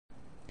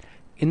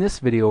In this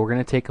video, we're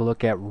going to take a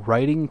look at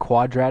writing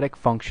quadratic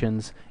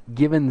functions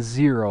given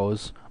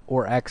zeros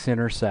or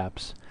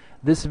x-intercepts.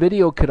 This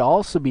video could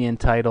also be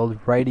entitled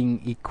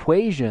Writing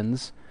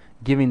Equations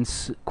Giving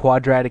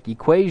Quadratic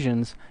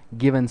Equations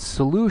Given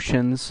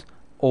Solutions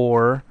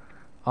or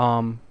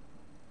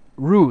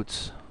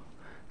Roots.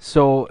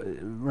 So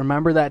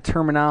remember that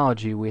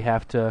terminology. We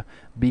have to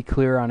be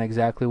clear on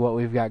exactly what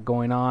we've got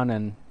going on,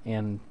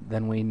 and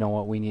then we know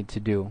what we need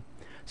to do.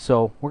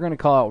 So we're going to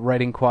call out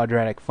writing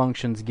quadratic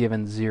functions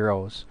given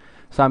zeros.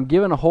 So I'm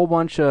given a whole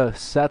bunch of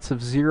sets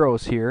of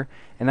zeros here,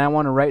 and I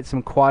want to write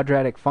some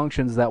quadratic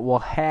functions that will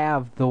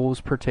have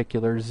those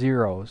particular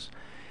zeros.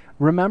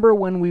 Remember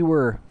when we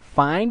were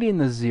finding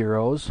the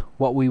zeros,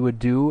 what we would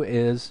do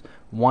is,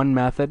 one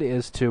method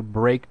is to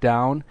break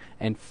down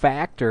and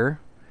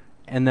factor,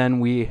 and then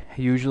we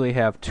usually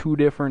have two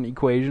different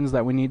equations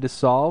that we need to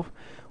solve.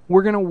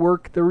 We're going to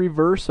work the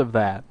reverse of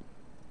that.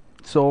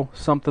 So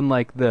something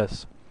like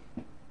this.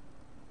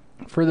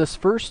 For this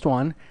first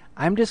one,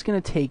 I'm just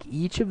going to take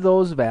each of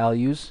those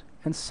values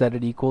and set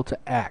it equal to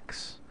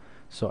x.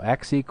 So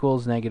x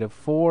equals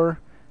 -4,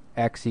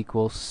 x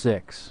equals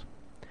 6.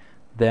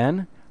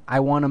 Then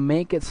I want to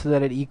make it so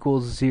that it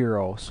equals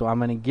 0. So I'm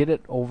going to get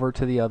it over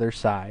to the other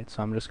side.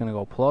 So I'm just going to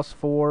go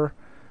 +4,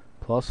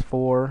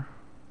 +4.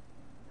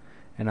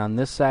 And on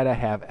this side I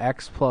have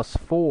x plus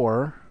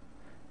 4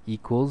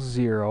 equals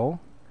 0.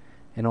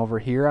 And over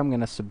here I'm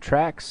going to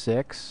subtract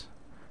 6,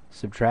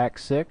 subtract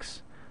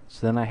 6.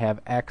 So then I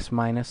have x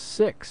minus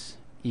 6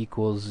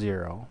 equals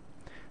 0.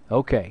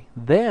 Okay,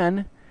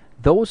 then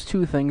those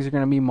two things are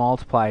going to be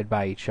multiplied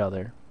by each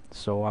other.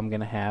 So I'm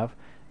going to have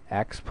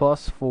x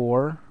plus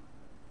 4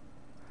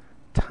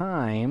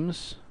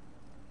 times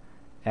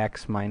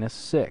x minus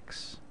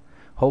 6.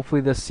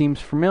 Hopefully this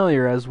seems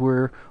familiar as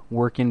we're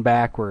working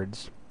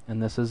backwards.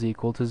 And this is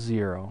equal to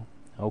 0.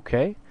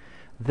 Okay?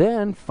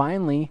 Then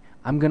finally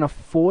I'm going to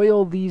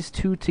FOIL these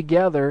two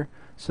together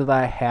so that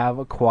I have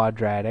a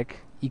quadratic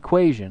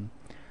equation.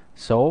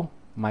 So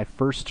my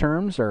first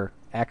terms are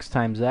x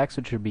times x,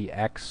 which would be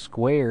x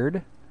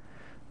squared.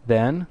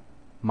 Then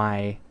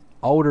my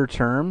outer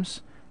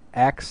terms,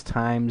 x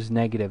times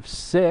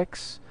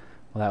 -6,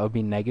 well, that would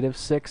be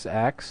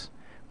 -6x.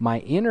 My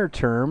inner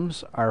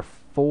terms are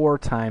 4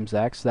 times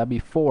x, so that would be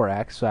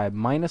 4x. So I have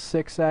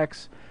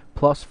 -6x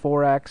plus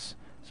 4x.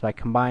 So I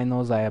combine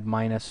those, I have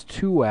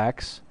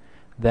 -2x.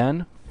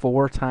 Then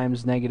 4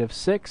 times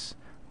 -6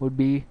 would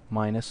be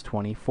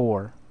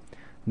 -24.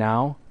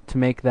 Now, to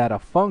make that a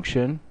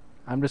function,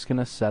 I'm just going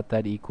to set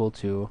that equal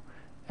to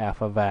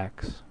f of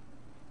x.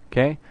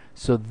 Okay?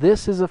 So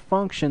this is a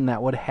function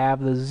that would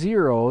have the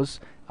zeros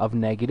of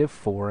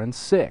 -4 and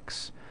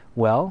 6.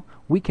 Well,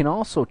 we can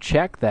also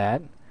check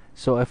that.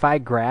 So if I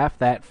graph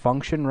that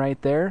function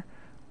right there,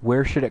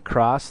 where should it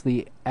cross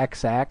the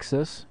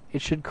x-axis?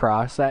 It should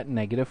cross at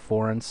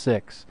 -4 and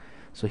 6.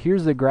 So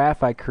here's the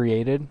graph I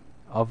created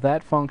of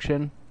that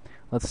function.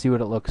 Let's see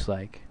what it looks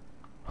like.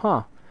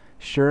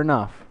 Sure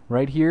enough,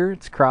 right here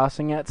it's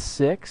crossing at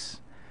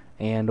 6,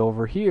 and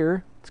over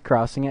here it's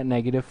crossing at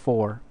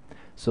 -4.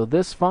 So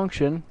this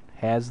function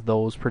has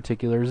those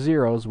particular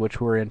zeros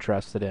which we're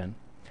interested in.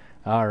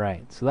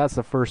 Alright, so that's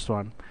the first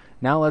one.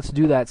 Now let's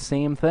do that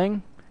same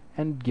thing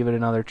and give it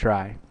another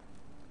try.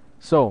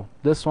 So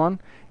this one,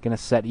 going to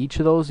set each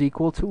of those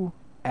equal to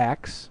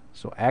x.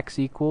 So x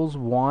equals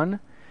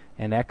 1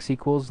 and x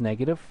equals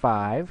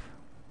 -5.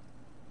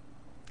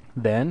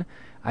 Then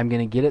I'm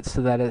going to get it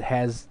so that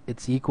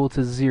it's equal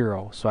to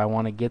 0. So I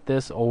want to get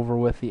this over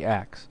with the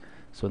x.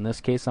 So in this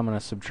case I'm going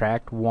to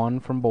subtract 1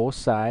 from both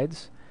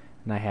sides,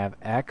 and I have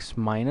x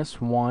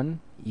minus 1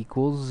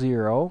 equals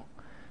 0.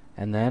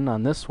 And then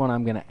on this one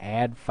I'm going to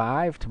add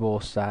 5 to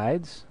both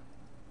sides.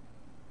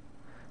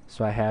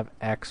 So I have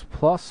x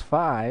plus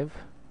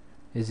 5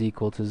 is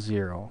equal to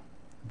 0.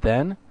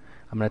 Then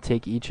I'm going to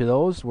take each of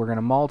those, we're going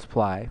to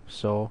multiply.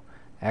 So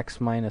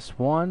x minus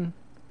 1,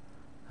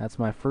 that's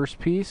my first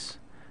piece,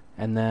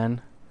 and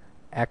then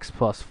x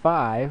plus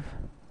 5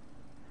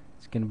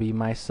 is going to be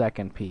my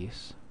second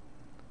piece.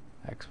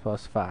 X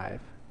plus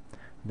 5.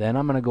 Then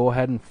I'm going to go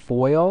ahead and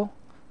FOIL.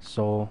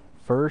 So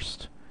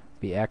first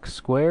be x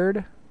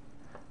squared,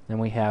 then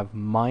we have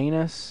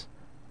minus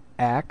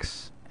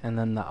x, and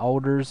then the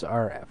outers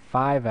are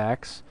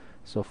 5x.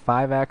 So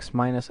 5x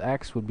minus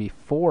x would be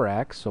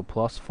 4x, so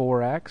plus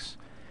 4x.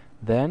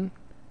 Then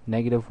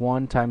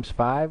 -1 times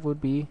 5 would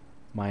be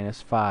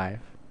 -5.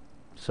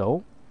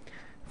 So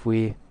if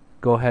we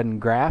go ahead and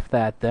graph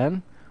that,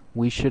 then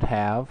we should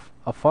have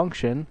a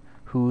function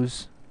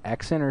whose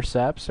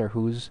x-intercepts, or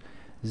whose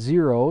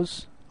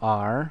zeros,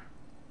 are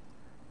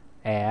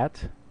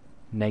at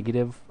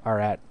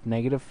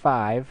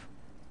 -5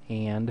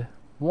 and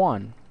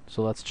 1.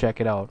 So let's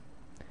check it out.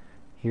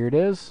 Here it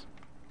is.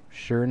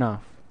 Sure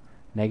enough,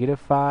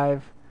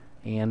 -5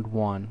 and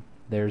 1.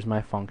 There's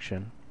my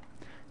function.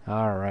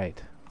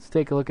 Alright, let's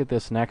take a look at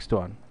this next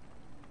one.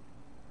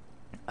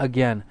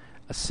 Again,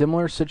 a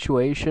similar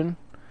situation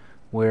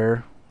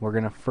where we're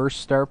going to first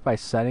start by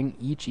setting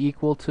each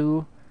equal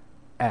to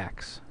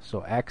x.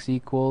 So x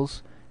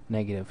equals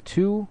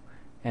 -2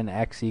 and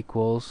x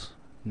equals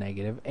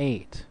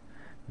 -8.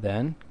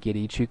 Then get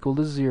each equal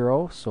to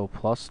 0, so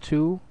plus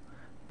 2,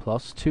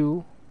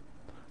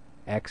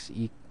 x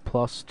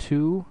plus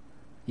 2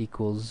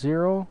 equals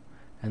 0,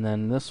 and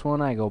then this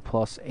one I go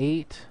plus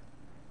 8,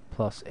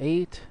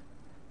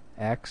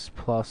 x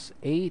plus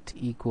 8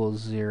 equals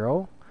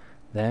 0.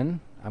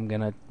 Then I'm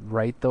going to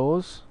write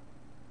those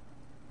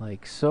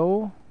like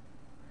so,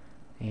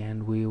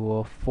 and we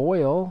will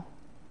FOIL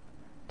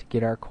to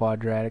get our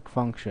quadratic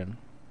function.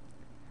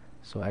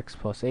 So x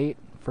plus 8,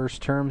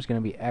 first term is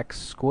going to be x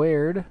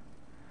squared.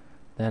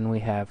 Then we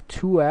have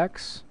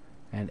 2x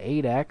and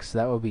 8x,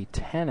 that would be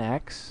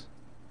 10x.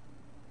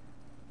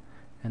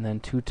 And then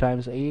 2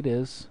 times 8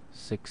 is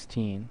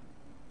 16.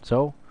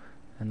 So,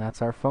 and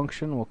that's our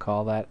function, we'll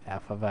call that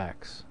f of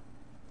x.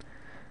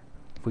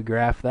 If we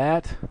graph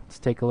that, let's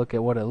take a look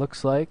at what it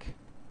looks like.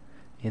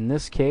 In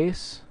this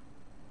case,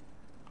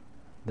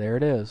 there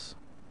it is.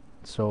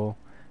 So,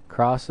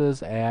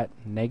 crosses at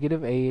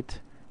 -8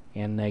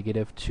 and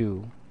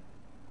 -2.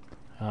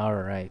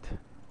 Alright,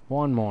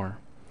 one more.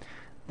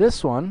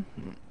 This one,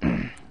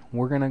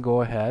 we're going to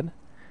go ahead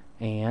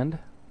and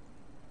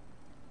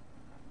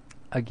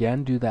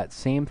again do that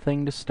same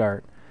thing to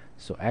start.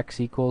 So x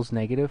equals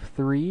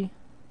 -3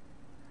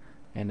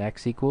 and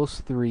x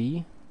equals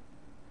 3.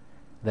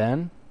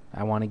 Then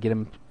I want to get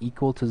them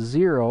equal to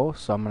 0,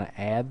 so I'm going to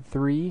add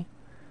 3.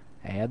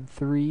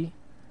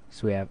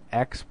 So we have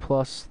x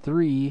plus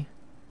 3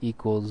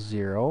 equals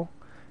 0.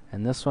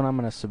 And this one I'm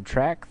going to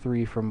subtract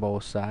 3 from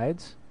both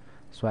sides.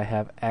 So I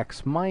have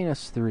x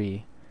minus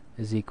 3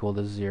 is equal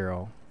to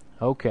 0.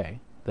 Okay,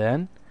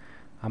 then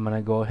I'm going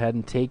to go ahead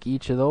and take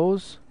each of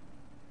those,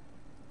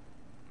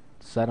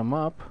 set them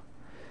up.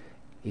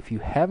 If you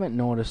haven't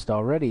noticed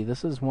already,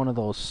 this is one of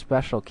those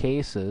special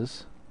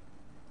cases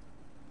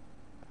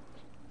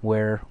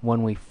where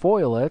when we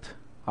FOIL it,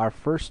 our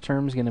first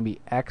term is going to be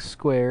x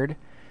squared,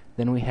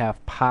 then we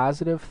have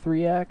positive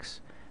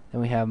 3x,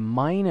 then we have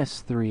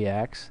minus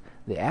 3x.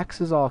 The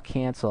x's all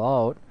cancel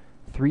out.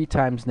 3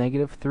 times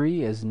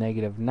 -3 is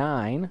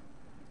 -9.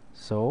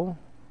 So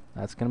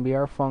that's going to be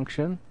our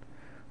function.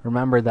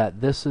 Remember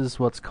that this is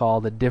what's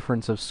called a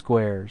difference of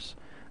squares.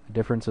 A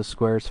difference of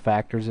squares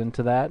factors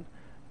into that.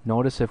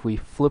 Notice if we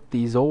flip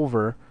these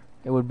over,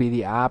 it would be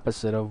the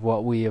opposite of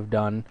what we have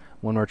done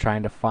when we're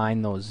trying to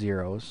find those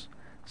zeros.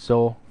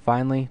 So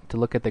finally, to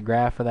look at the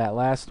graph of that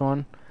last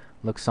one,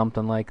 looks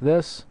something like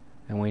this,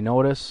 and we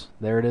notice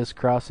there it is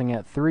crossing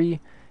at 3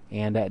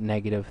 and at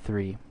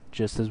 -3,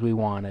 just as we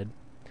wanted.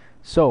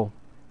 So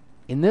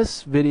in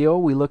this video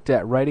we looked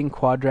at writing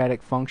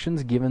quadratic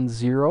functions given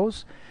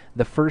zeros.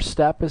 The first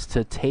step is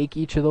to take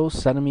each of those,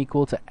 set them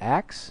equal to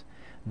x,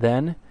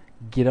 then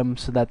get them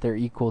so that they're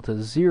equal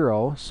to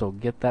 0, so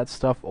get that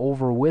stuff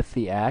over with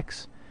the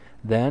x.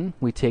 Then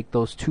we take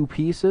those two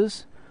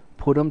pieces,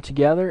 put them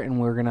together, and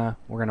we're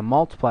gonna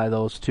multiply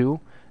those two,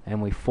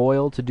 and we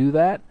FOIL to do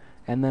that,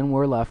 and then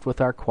we're left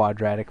with our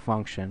quadratic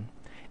function.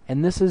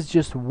 And this is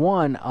just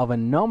one of a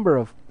number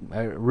of,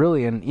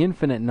 really an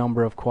infinite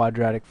number of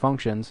quadratic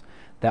functions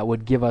that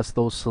would give us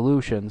those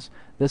solutions.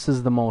 This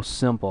is the most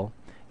simple.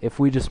 If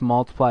we just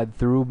multiplied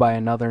through by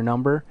another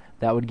number,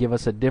 that would give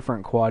us a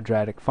different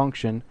quadratic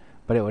function,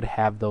 but it would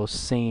have those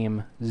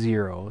same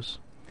zeros.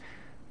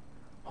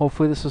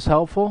 Hopefully this was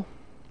helpful.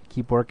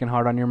 Keep working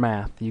hard on your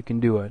math. You can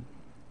do it.